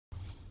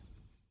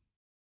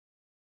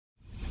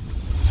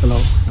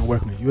and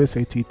welcome to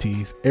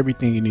USATT's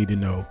Everything You Need to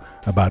Know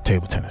About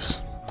Table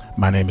Tennis.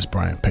 My name is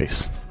Brian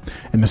Pace,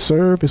 and the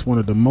serve is one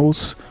of the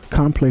most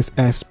complex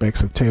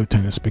aspects of table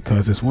tennis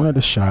because it's one of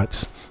the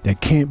shots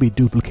that can't be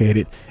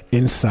duplicated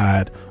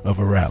inside of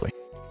a rally.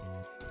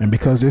 And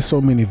because there's so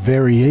many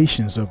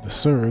variations of the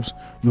serves,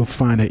 you'll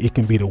find that it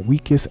can be the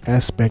weakest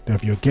aspect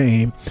of your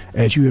game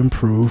as you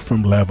improve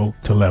from level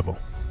to level.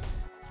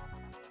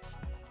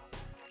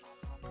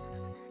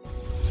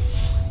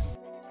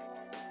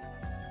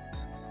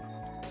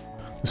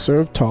 The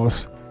serve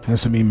toss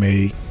has to be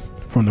made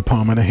from the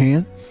palm of the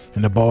hand,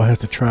 and the ball has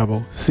to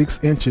travel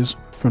 6 inches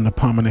from the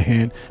palm of the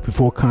hand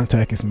before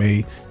contact is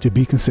made to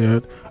be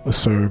considered a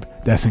serve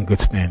that's in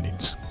good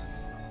standings.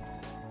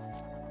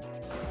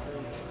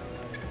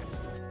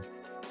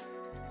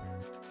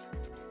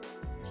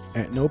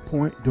 At no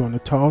point during the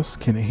toss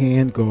can the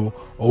hand go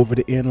over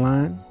the end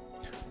line,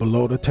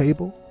 below the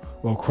table,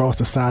 or across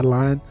the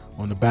sideline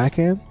on the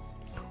backhand,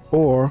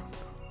 or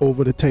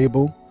over the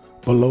table,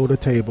 below the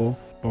table,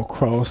 or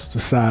across the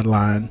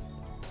sideline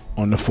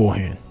on the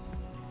forehand.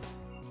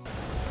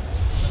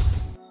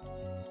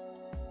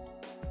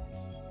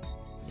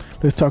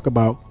 Let's talk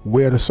about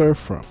where to serve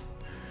from.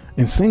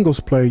 In singles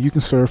play, you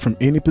can serve from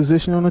any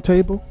position on the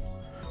table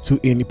to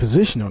any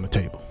position on the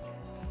table.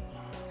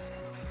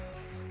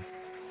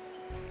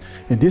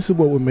 And this is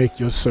what will make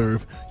your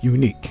serve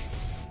unique.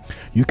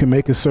 You can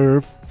make a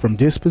serve from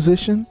this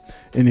position,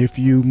 and if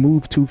you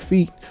move 2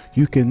 feet,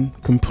 you can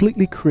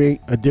completely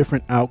create a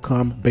different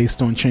outcome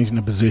based on changing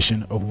the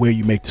position of where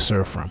you make the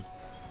serve from.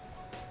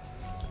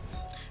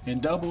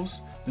 In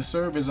doubles, the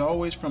serve is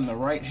always from the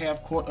right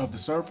half court of the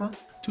server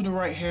to the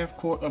right half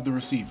court of the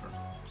receiver.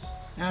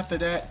 After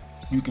that,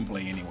 you can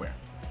play anywhere.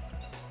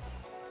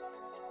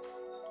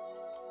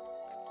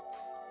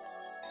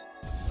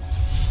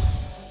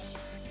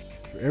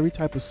 For every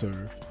type of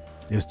serve,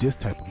 there's this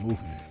type of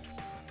movement.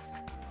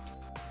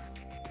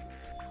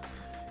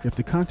 If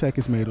the contact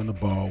is made on the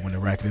ball when the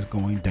racket is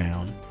going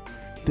down,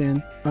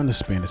 then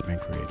underspin has been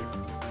created.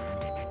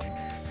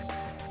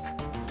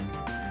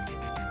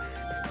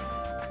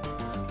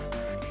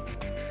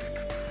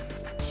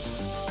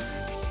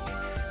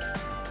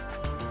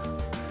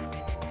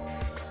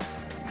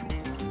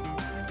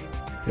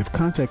 If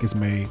contact is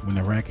made when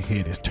the racket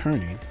head is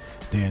turning,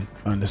 then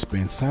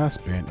underspin side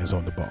spin is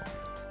on the ball.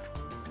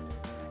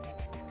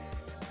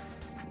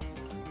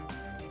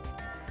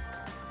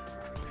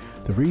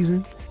 The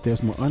reason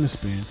there's more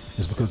underspin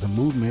is because the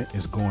movement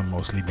is going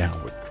mostly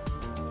downward.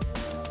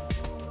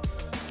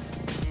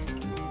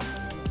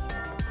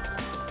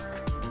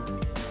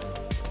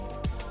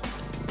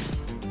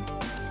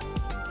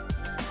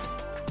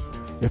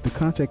 If the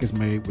contact is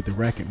made with the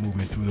racket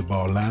moving through the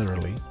ball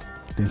laterally,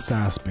 then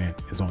side spin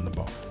is on the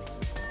ball.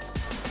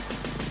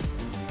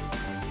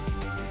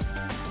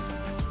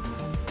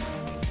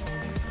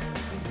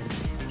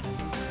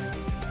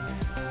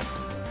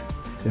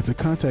 If the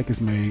contact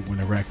is made when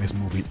the racket is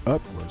moving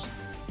upwards,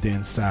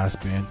 then side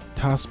spin,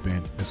 top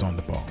spin is on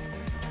the ball.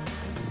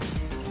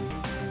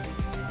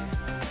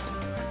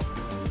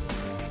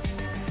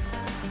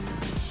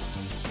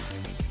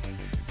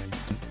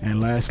 And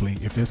lastly,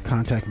 if there's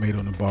contact made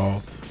on the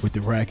ball with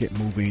the racket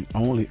moving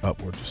only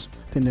upwards,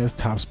 then there's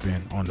top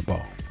spin on the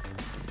ball.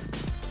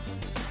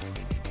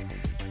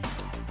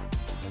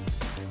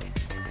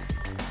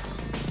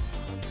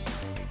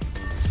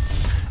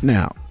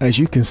 Now, as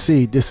you can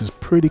see, this is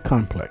pretty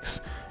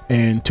complex,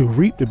 and to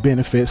reap the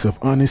benefits of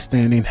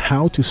understanding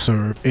how to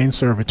serve and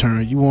serve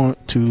return, you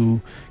want to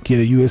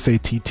get a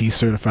USATT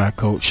certified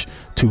coach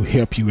to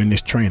help you in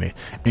this training,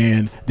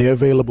 and they're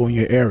available in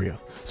your area.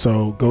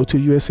 So go to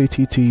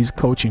USATT's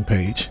coaching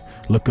page,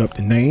 look up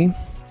the name,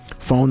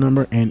 phone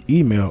number, and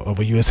email of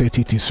a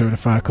USATT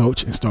certified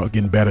coach and start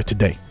getting better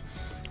today.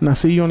 And I'll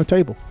see you on the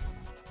table.